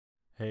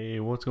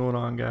Hey, what's going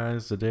on,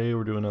 guys? Today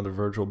we're doing another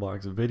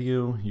VirtualBox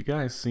video. You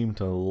guys seem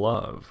to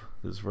love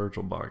this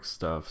VirtualBox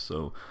stuff,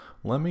 so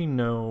let me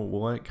know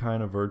what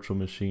kind of virtual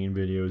machine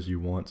videos you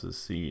want to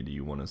see. Do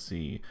you want to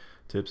see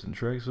tips and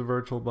tricks of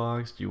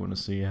VirtualBox? Do you want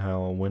to see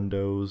how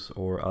Windows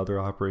or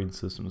other operating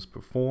systems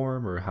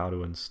perform, or how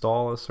to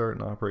install a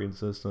certain operating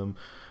system?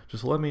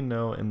 Just let me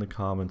know in the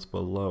comments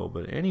below.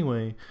 But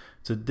anyway,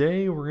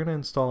 today we're going to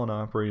install an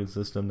operating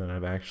system that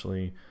I've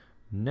actually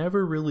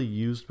never really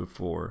used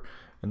before,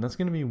 and that's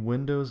going to be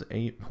Windows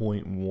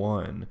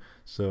 8.1.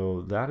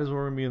 So that is what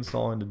we're going to be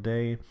installing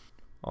today.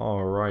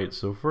 Alright,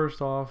 so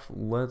first off,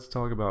 let's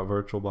talk about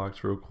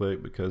VirtualBox real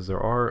quick, because there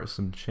are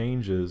some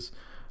changes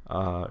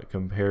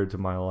compared to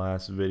my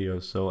last video.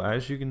 So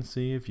as you can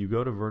see, if you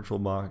go to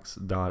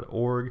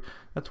virtualbox.org,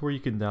 that's where you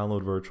can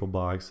download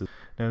VirtualBox.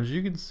 Now as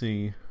you can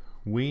see,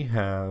 we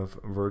have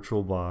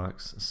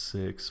VirtualBox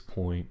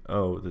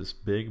 6.0, this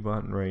big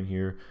button right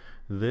here.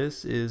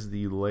 This is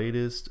the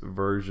latest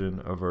version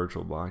of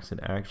VirtualBox. It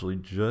actually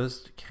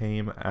just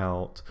came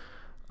out,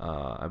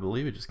 I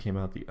believe it just came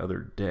out the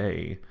other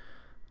day,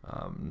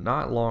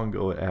 not long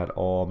ago at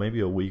all, maybe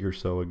a week or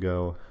so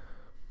ago.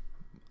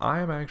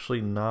 I am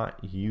actually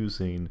not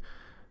using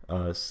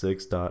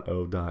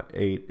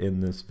 6.0.8 in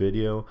this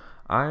video.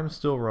 I am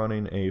still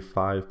running a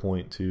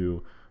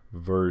 5.2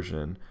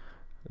 version.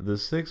 The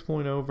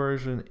 6.0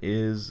 version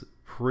is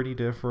pretty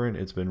different.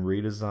 It's been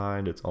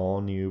redesigned. It's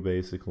all new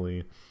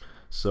basically.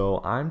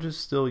 So I'm just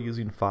still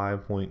using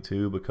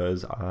 5.2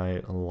 because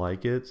I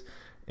like it,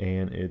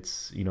 and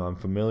it's, I'm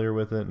familiar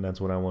with it, and that's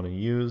what I want to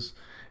use.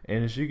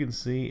 And as you can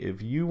see,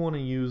 if you want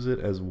to use it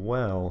as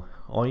well,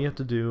 all you have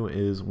to do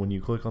is, when you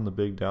click on the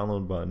big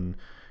download button,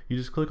 you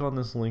just click on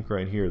this link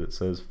right here that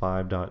says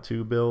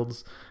 5.2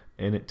 builds,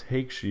 and it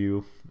takes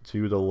you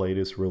to the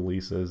latest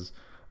releases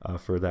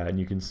for that. And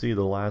you can see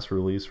the last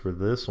release for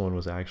this one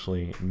was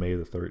actually May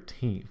the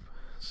 13th.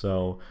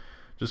 So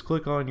just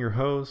click on your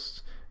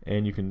host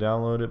and you can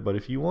download it. But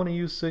if you want to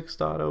use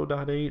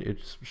 6.0.8,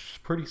 it's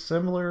pretty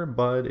similar,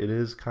 but it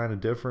is kind of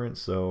different,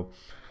 so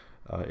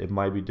it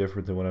might be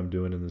different than what I'm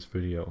doing in this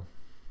video.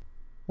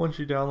 Once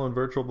you download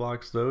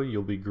VirtualBox though,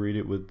 you'll be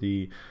greeted with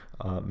the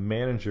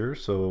manager.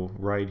 So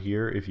right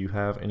here, if you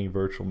have any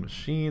virtual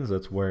machines,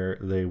 that's where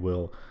they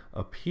will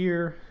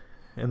appear,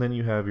 and then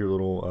you have your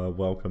little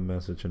welcome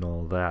message and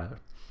all of that.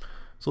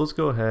 So let's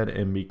go ahead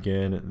and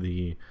begin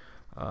the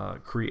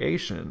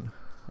creation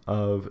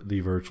of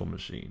the virtual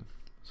machine.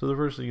 So the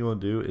first thing you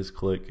want to do is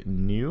click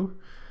New,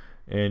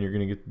 and you're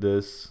going to get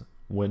this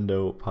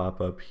window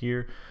pop up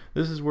here.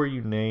 This is where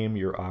you name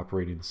your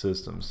operating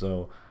system.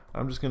 So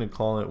I'm just going to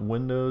call it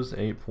Windows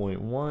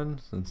 8.1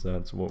 since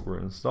that's what we're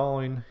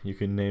installing. You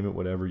can name it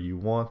whatever you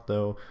want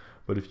though,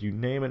 but if you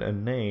name it a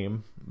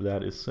name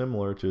that is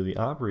similar to the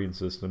operating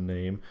system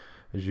name,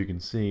 as you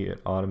can see,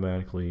 it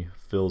automatically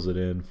fills it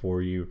in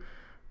for you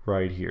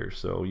right here.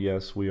 So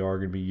yes, we are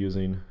going to be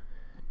using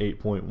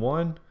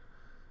 8.1,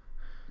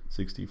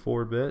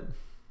 64-bit,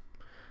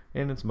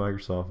 and it's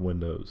Microsoft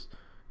Windows.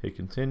 Hit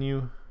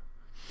continue.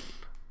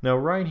 Now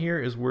right here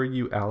is where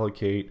you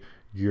allocate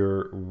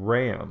your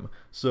RAM.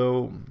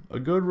 So a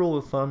good rule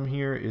of thumb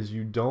here is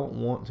you don't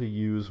want to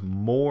use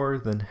more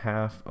than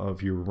half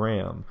of your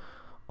RAM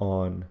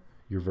on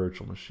your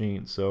virtual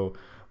machine. So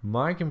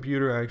my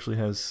computer actually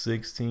has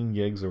 16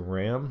 gigs of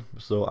RAM,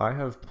 so I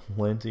have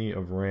plenty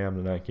of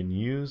RAM that I can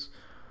use.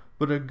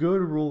 But a good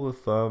rule of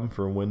thumb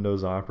for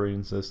Windows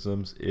operating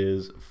systems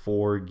is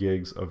 4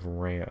 gigs of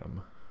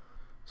RAM.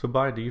 So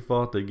by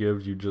default, they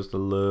give you just a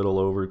little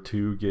over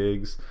 2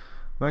 gigs.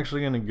 I'm actually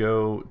going to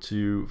go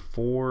to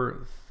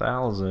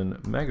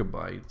 4,000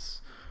 megabytes,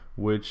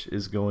 which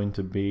is going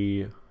to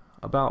be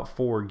about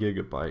 4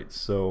 gigabytes.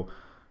 So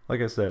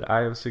like I said, I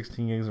have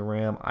 16 gigs of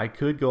RAM. I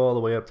could go all the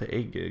way up to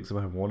 8 gigs if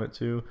I wanted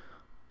to,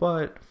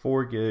 but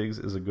 4 gigs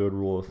is a good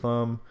rule of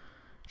thumb.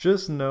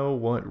 Just know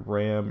what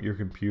RAM your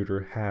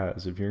computer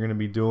has. If you're going to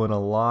be doing a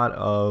lot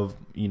of,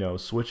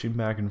 switching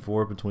back and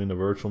forth between the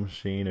virtual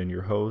machine and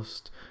your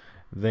host,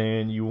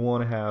 then you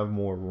want to have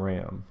more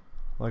RAM.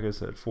 Like I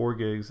said, 4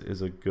 gigs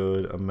is a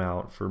good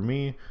amount for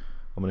me.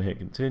 I'm going to hit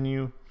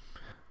continue.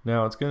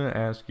 Now it's going to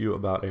ask you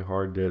about a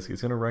hard disk.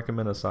 It's going to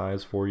recommend a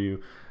size for you,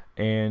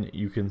 and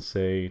you can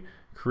say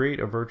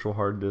create a virtual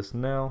hard disk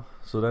now.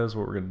 So that is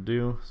what we're going to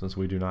do since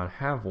we do not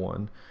have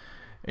one.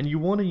 And you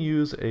want to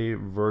use a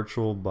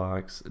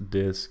VirtualBox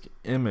disk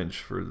image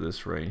for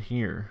this right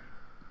here.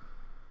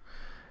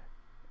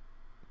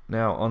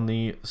 Now on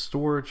the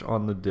storage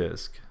on the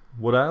disk,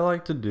 what I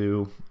like to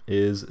do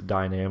is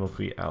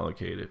dynamically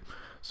allocate it.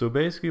 So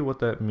basically what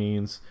that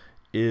means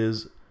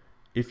is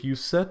if you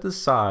set the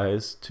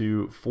size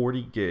to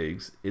 40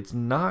 gigs, it's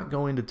not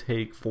going to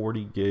take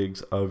 40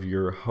 gigs of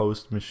your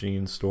host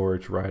machine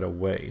storage right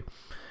away.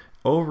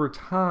 Over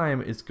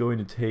time, it's going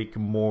to take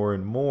more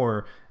and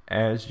more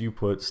as you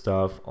put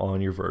stuff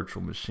on your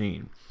virtual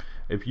machine.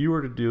 If you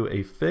were to do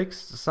a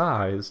fixed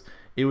size,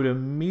 it would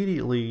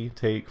immediately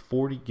take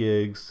 40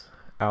 gigs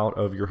out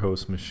of your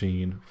host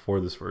machine for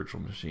this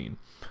virtual machine.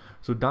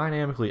 So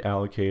dynamically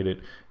allocate it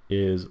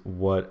is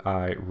what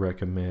I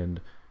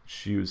recommend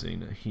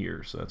choosing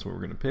here. So that's what we're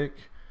going to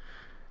pick.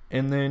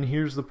 And then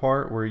here's the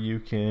part where you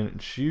can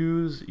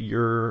choose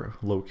your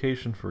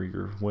location for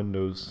your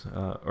Windows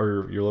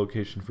or your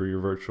location for your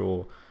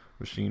virtual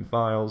machine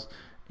files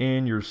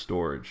and your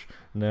storage.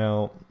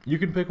 Now you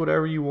can pick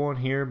whatever you want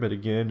here, but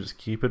again, just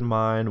keep in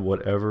mind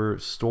whatever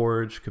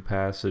storage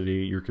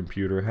capacity your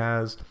computer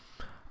has.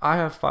 I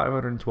have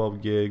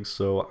 512 gigs,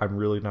 so I'm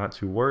really not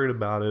too worried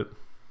about it.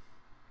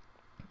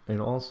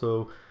 And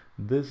also,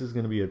 this is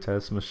going to be a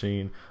test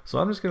machine, so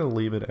I'm just going to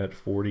leave it at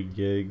 40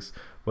 gigs,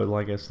 but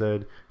like I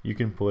said, you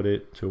can put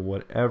it to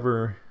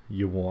whatever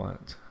you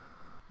want.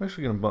 I'm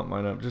actually going to bump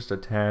mine up just a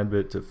tad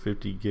bit to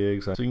 50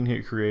 gigs, so you can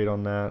hit create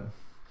on that,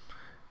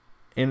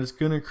 and it's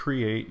going to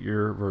create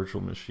your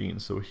virtual machine.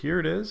 So here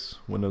it is,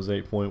 Windows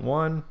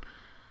 8.1.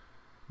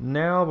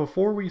 Now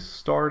before we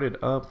start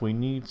it up, we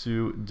need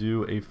to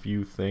do a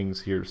few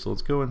things here. So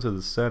let's go into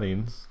the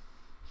settings.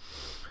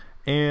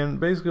 And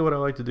basically what I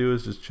like to do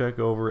is just check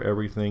over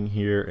everything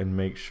here and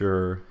make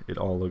sure it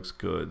all looks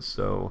good.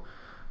 So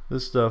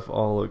this stuff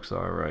all looks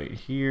alright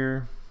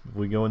here. If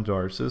we go into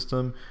our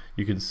system,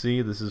 you can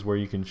see this is where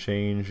you can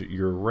change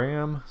your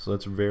RAM. So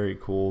that's very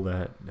cool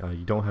that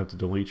you don't have to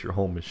delete your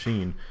whole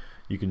machine.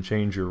 You can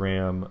change your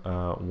RAM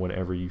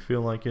whenever you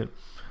feel like it.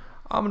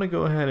 I'm going to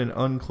go ahead and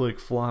unclick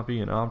floppy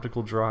and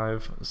optical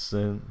drive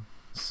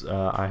since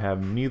I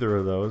have neither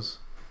of those.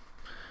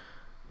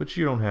 But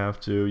you don't have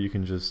to, you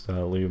can just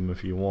leave them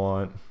if you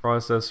want.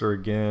 Processor,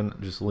 again,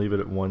 just leave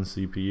it at 1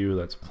 CPU,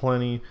 that's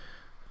plenty.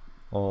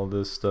 All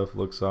this stuff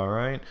looks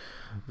alright.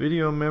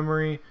 Video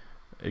memory,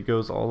 it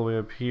goes all the way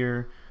up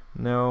here.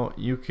 Now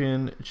you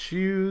can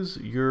choose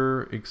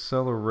your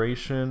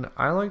acceleration.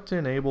 I like to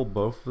enable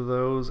both of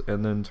those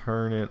and then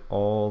turn it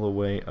all the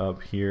way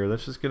up here.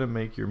 That's just going to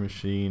make your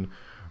machine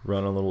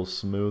run a little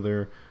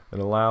smoother. It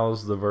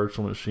allows the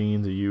virtual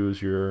machine to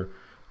use your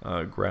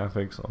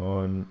graphics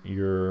on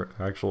your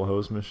actual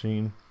host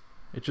machine.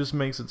 It just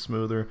makes it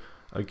smoother.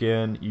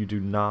 Again, you do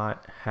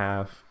not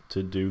have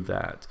to do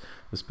that,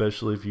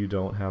 especially if you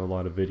don't have a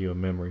lot of video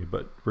memory.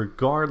 But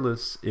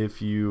regardless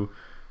if you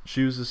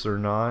choose this or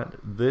not,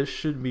 this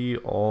should be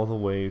all the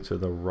way to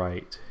the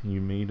right. You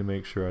need to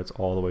make sure it's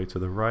all the way to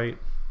the right.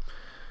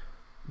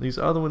 These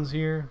other ones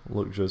here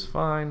look just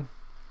fine.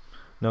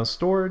 Now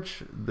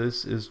storage,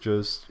 this is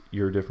just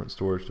your different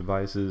storage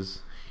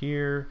devices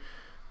here.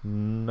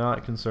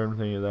 Not concerned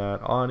with any of that.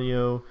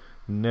 Audio,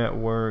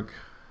 network,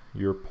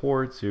 your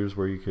ports, here's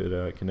where you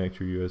could connect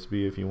your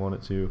USB if you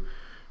wanted to.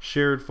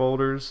 Shared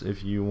folders,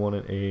 if you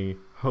wanted a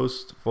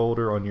host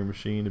folder on your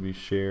machine to be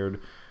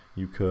shared,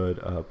 you could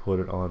put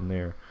it on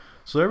there.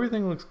 So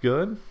everything looks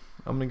good.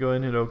 I'm going to go ahead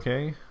and hit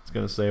OK. It's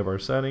going to save our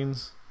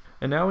settings.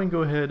 And now we can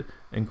go ahead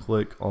and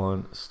click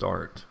on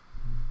Start.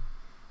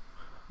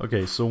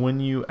 Okay, so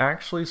when you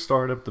actually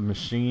start up the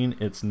machine,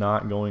 it's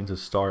not going to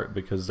start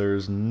because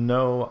there's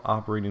no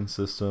operating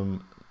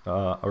system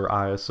or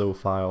ISO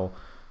file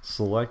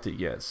selected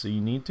yet. So you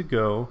need to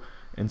go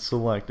and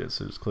select it.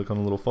 So just click on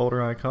the little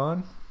folder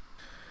icon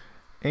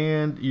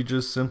and you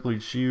just simply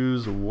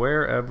choose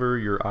wherever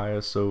your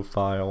ISO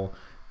file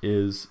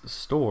is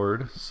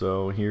stored.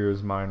 So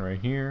here's mine right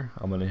here.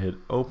 I'm going to hit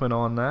open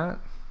on that.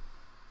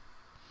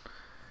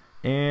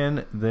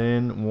 And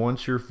then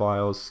once your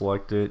file is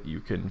selected,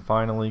 you can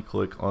finally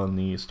click on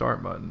the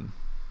start button.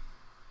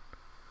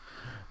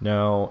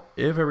 Now,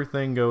 if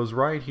everything goes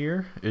right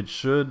here, it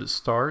should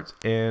start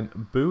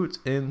and boot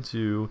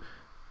into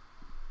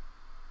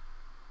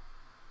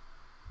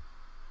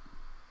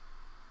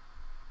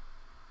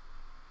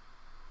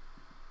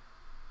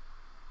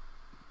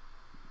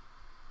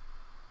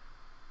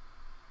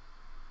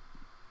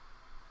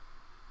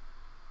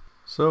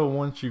So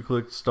once you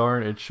click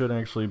start, it should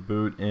actually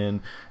boot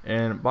in.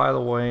 And by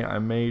the way, I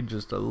made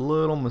just a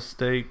little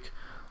mistake.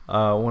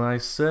 When I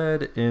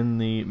said in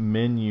the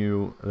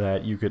menu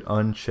that you could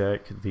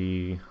uncheck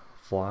the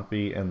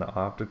floppy and the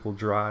optical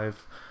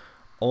drive,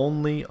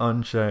 only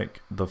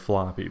uncheck the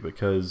floppy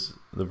because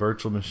the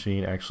virtual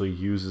machine actually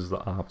uses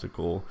the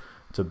optical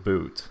to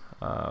boot.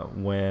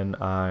 When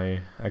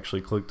I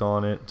actually clicked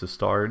on it to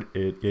start,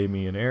 it gave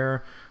me an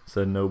error,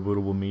 said no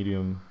bootable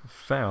medium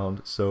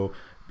found. So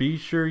be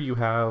sure you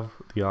have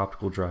the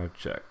optical drive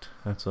checked.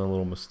 That's a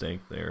little mistake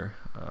there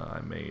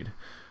I made.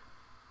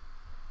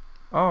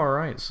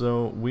 Alright,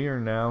 so we are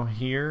now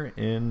here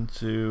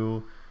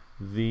into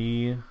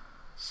the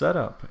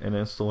setup and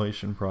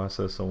installation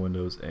process on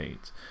Windows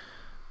 8.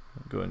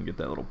 I'll go ahead and get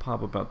that little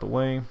pop-up out the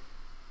way.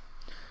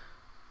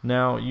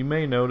 Now you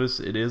may notice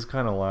it is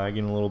kind of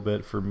lagging a little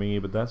bit for me,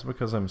 but that's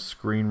because I'm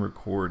screen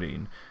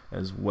recording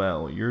as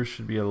well. Yours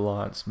should be a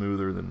lot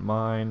smoother than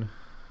mine.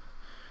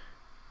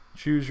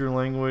 Choose your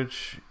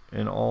language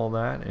and all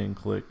that and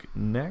click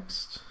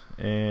next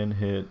and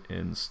hit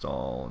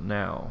install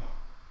now.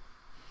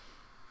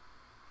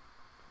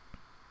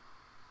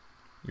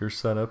 Your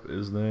setup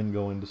is then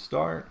going to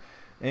start,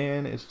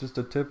 and it's just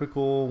a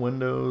typical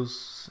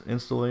Windows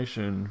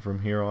installation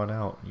from here on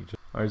out.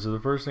 Alright, so the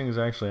first thing it's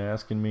actually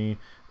asking me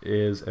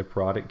is a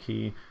product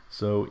key.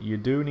 So you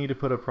do need to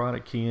put a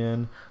product key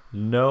in.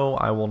 No,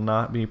 I will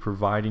not be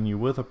providing you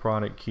with a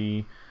product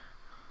key.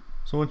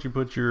 So once you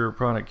put your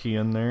product key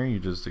in there, you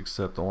just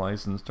accept the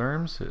license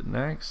terms, hit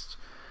next,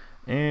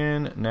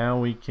 and now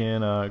we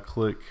can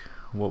click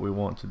what we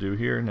want to do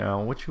here. Now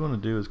what you want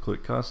to do is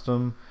click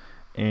custom,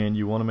 and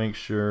you want to make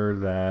sure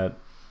that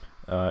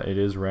it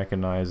is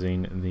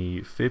recognizing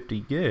the 50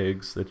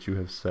 gigs that you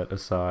have set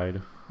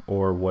aside,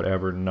 or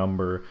whatever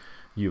number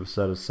you've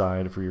set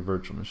aside for your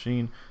virtual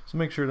machine. So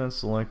make sure that's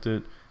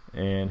selected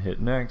and hit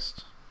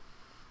next.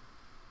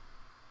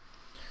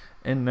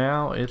 And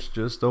now it's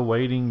just a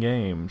waiting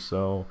game.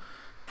 So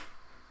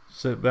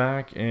sit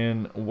back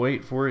and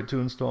wait for it to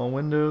install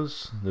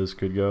Windows. This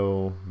could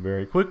go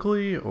very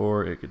quickly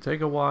or it could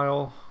take a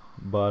while,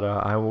 but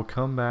I will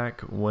come back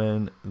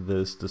when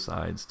this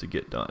decides to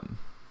get done.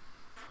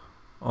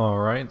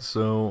 Alright,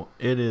 so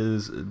it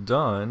is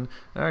done.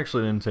 It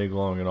actually didn't take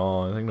long at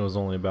all. I think it was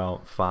only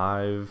about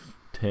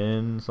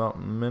 5-10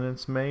 something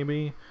minutes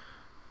maybe.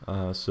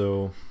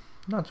 So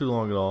not too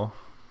long at all.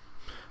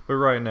 But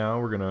right now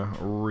we're gonna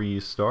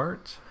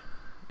restart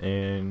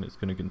and it's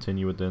gonna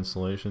continue with the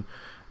installation.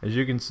 As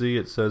you can see,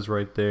 it says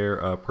right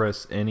there,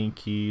 press any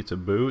key to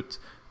boot.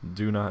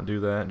 Do not do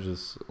that,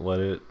 just let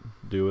it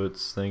do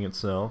its thing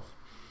itself.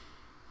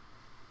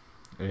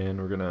 And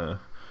we're gonna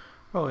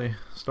probably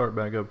start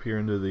back up here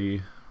into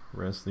the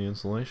rest of the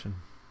installation.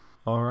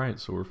 Alright,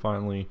 so we're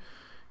finally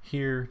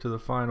here to the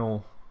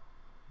final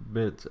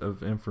bit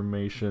of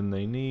information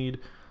they need.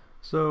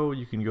 So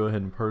you can go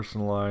ahead and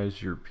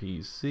personalize your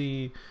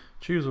PC,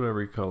 choose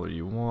whatever color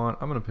you want.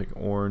 I'm going to pick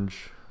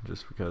orange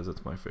just because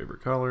it's my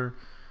favorite color.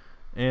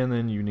 And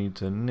then you need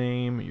to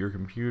name your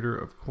computer,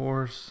 of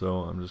course. So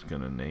I'm just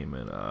going to name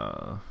it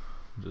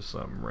just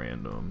some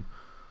random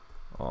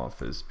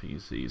office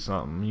PC,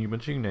 something.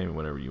 But you can name it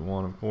whatever you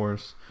want, of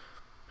course.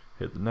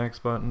 Hit the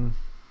next button.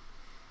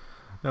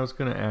 Now it's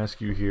going to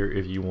ask you here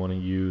if you want to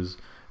use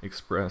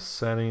Express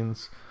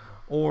settings,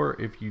 or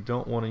if you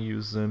don't want to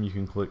use them, you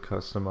can click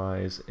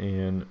customize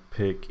and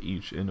pick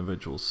each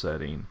individual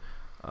setting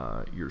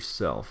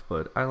yourself.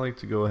 But I like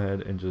to go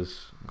ahead and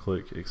just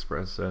click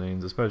Express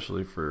settings,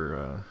 especially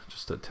for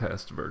just a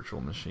test virtual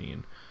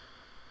machine.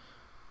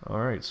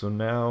 Alright, so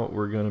now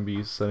we're going to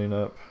be setting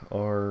up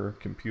our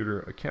computer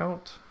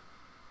account.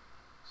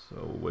 So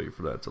we'll wait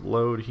for that to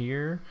load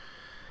here.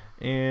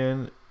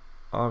 And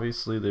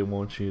obviously they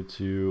want you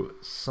to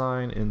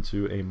sign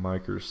into a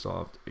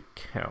Microsoft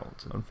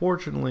account.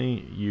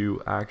 Unfortunately,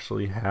 you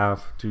actually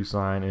have to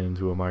sign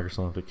into a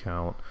Microsoft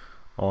account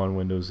on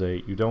Windows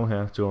 8. You don't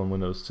have to on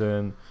Windows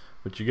 10,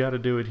 but you got to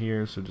do it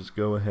here. So just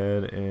go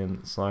ahead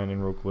and sign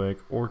in real quick,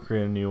 or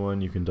create a new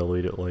one. You can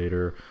delete it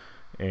later.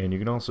 And you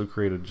can also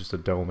create just a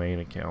domain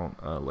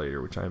account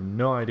later, which I have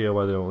no idea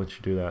why they don't let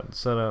you do that in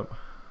setup,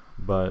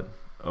 but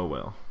oh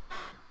well.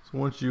 So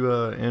once you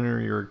enter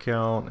your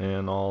account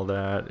and all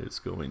that, it's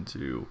going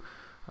to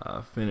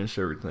finish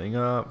everything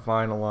up,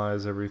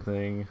 finalize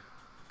everything.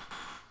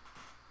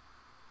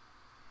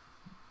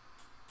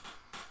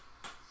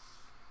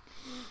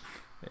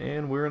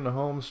 And we're in the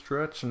home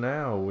stretch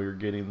now. We're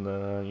getting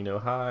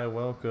the, hi,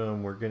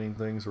 welcome, we're getting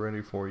things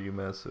ready for you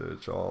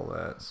message, all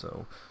that.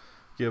 So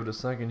give it a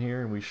second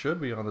here and we should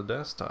be on the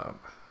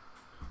desktop.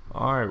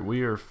 Alright,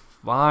 we are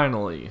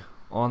finally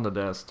on the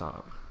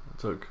desktop. It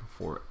took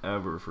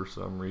forever for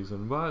some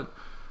reason, but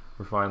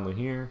we're finally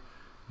here.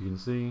 You can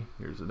see,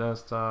 here's the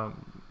desktop,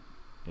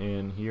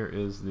 and here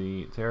is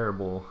the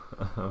terrible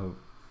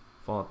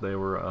thought they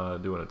were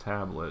doing a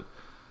tablet.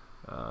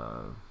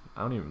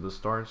 The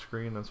start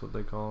screen, that's what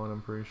they call it,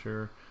 I'm pretty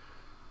sure.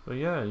 But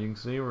yeah, you can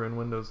see we're in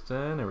Windows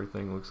 10,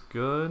 everything looks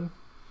good.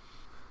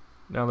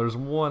 Now there's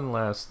one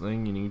last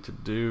thing you need to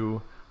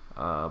do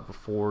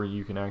before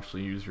you can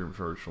actually use your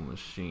virtual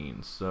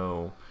machine.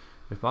 So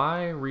if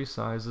I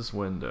resize this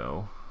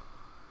window,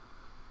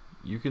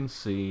 you can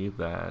see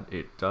that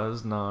it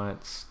does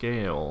not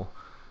scale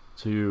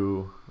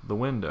to the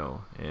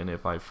window, and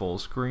if I full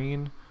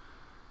screen,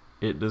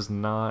 it does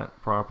not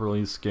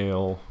properly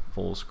scale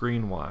full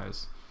screen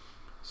wise.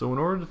 So in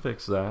order to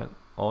fix that,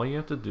 all you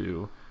have to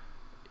do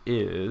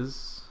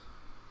is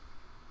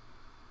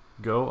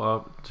go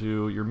up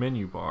to your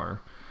menu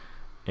bar,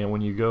 and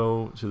when you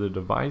go to the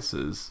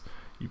devices,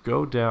 you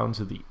go down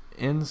to the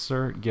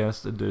Insert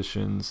Guest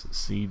Editions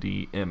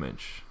CD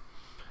image.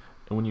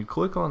 And when you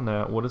click on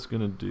that, what it's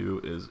going to do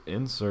is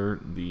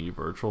insert the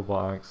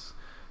VirtualBox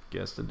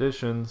Guest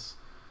Editions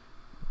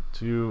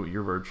to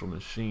your virtual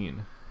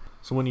machine.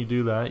 So when you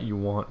do that, you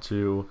want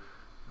to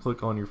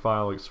click on your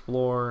File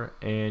Explorer,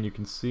 and you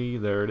can see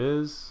there it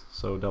is.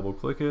 So double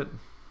click it,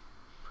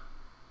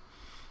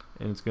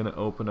 and it's going to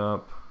open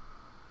up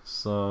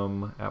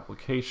some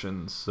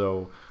applications.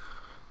 So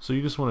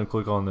you just want to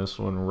click on this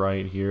one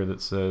right here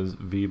that says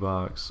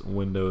VBox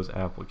Windows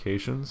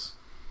Applications,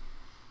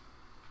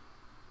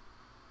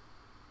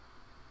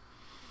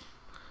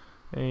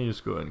 and you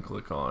just go ahead and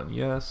click on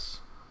yes.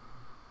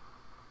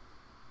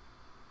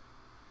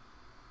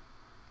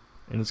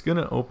 and it's going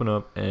to open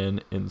up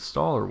an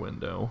installer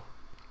window.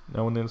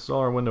 Now when the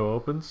installer window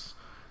opens,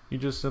 you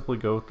just simply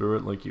go through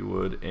it like you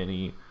would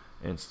any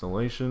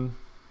installation.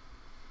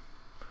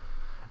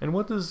 And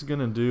what this is going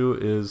to do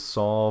is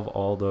solve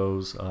all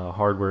those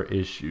hardware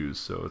issues.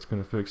 So it's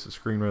going to fix the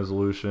screen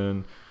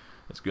resolution,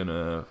 it's going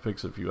to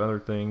fix a few other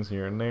things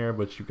here and there,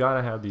 but you got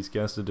to have these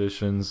guest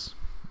editions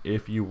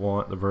if you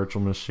want the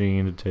virtual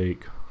machine to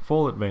take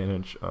full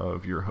advantage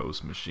of your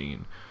host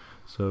machine.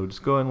 So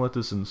just go ahead and let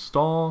this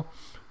install.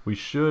 We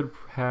should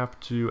have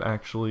to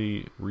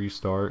actually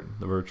restart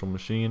the virtual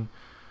machine,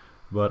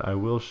 but I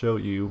will show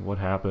you what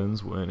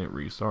happens when it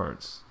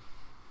restarts.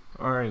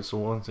 Alright, so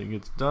once it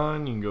gets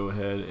done, you can go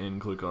ahead and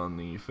click on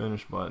the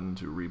finish button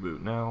to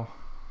reboot now.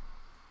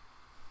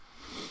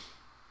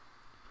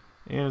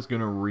 And it's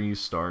going to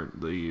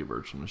restart the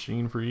virtual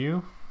machine for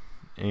you.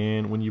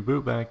 And when you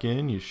boot back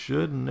in, you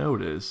should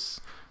notice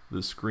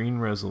the screen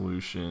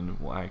resolution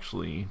will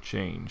actually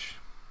change.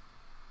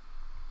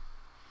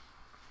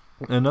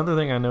 Another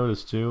thing I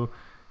noticed too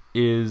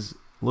is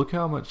look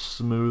how much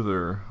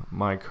smoother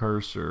my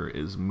cursor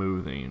is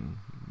moving.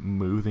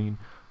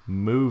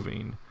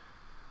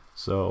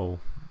 So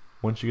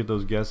once you get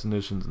those guest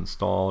editions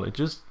installed, it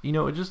just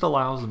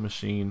allows the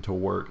machine to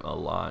work a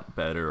lot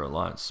better, a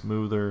lot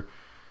smoother.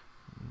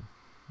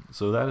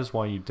 So that is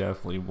why you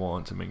definitely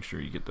want to make sure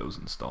you get those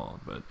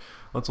installed. But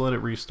let's let it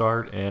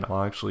restart, and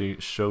I'll actually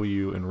show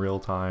you in real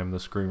time the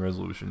screen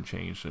resolution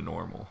change to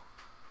normal.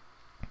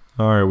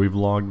 Alright, we've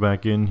logged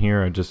back in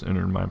here. I just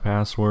entered my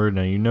password.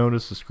 Now you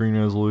notice the screen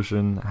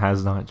resolution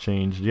has not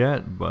changed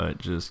yet, but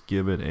just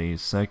give it a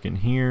second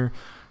here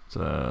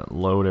to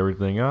load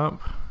everything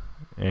up,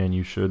 and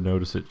you should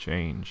notice it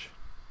change.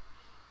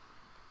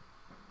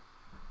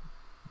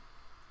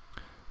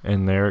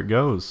 And there it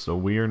goes. So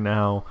we are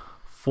now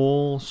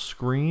full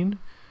screen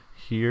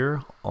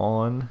here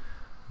on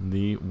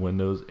the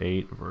Windows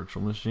 8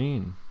 virtual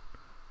machine.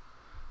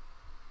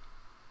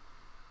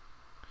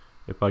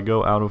 If I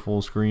go out of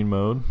full screen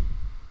mode,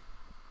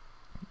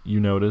 you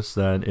notice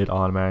that it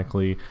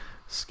automatically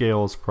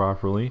scales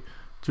properly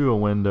to a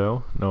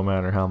window no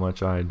matter how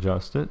much I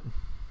adjust it.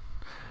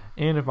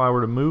 And if I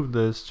were to move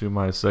this to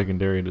my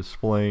secondary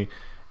display,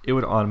 it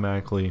would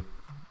automatically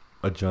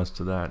adjust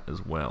to that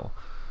as well.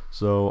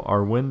 So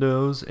our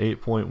Windows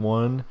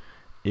 8.1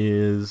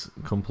 is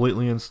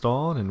completely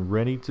installed and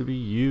ready to be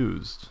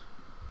used.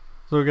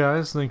 So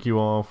guys, thank you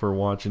all for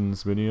watching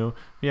this video. If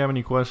you have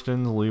any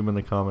questions, leave them in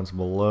the comments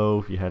below.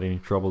 If you had any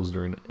troubles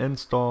during the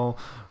install,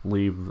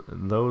 leave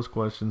those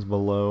questions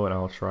below and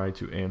I'll try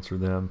to answer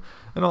them.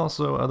 And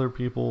also other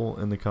people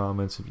in the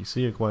comments, if you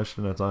see a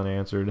question that's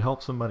unanswered,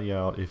 help somebody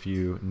out if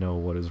you know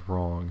what is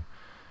wrong.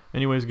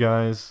 Anyways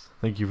guys,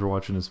 thank you for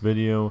watching this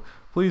video.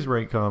 Please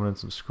rate, comment, and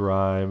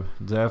subscribe.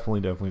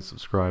 Definitely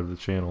subscribe to the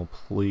channel,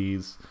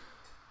 please.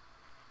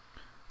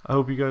 I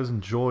hope you guys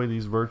enjoy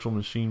these virtual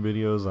machine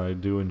videos. I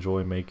do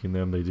enjoy making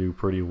them. They do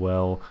pretty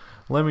well.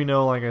 Let me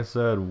know, like I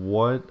said,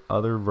 what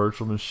other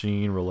virtual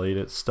machine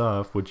related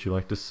stuff would you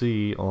like to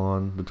see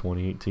on the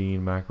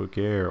 2018 MacBook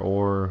Air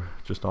or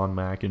just on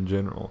Mac in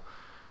general.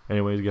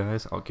 Anyways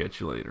guys, I'll catch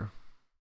you later.